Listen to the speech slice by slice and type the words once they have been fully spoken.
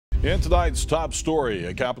In tonight's top story,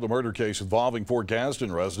 a capital murder case involving 4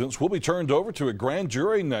 Gadsden residents will be turned over to a grand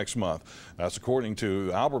jury next month. That's according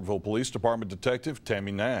to Albertville Police Department Detective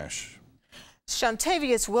Tammy Nash.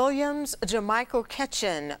 Shantavius Williams, Jamichael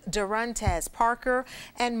Ketchen, Durantez Parker,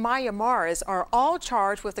 and Maya Morris are all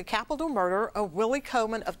charged with the capital murder of Willie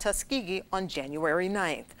Coleman of Tuskegee on January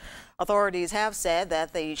 9th. Authorities have said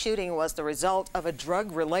that the shooting was the result of a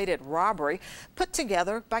drug-related robbery put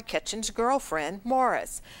together by Ketchen's girlfriend,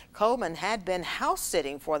 Morris. Coleman had been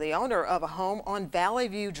house-sitting for the owner of a home on Valley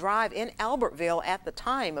View Drive in Albertville at the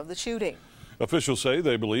time of the shooting. Officials say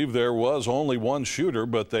they believe there was only one shooter,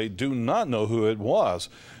 but they do not know who it was.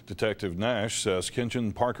 Detective Nash says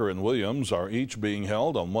Ketchen, Parker, and Williams are each being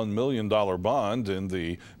held on $1 million bond in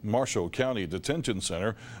the Marshall County Detention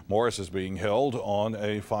Center. Morris is being held on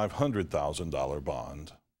a $500,000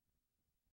 bond.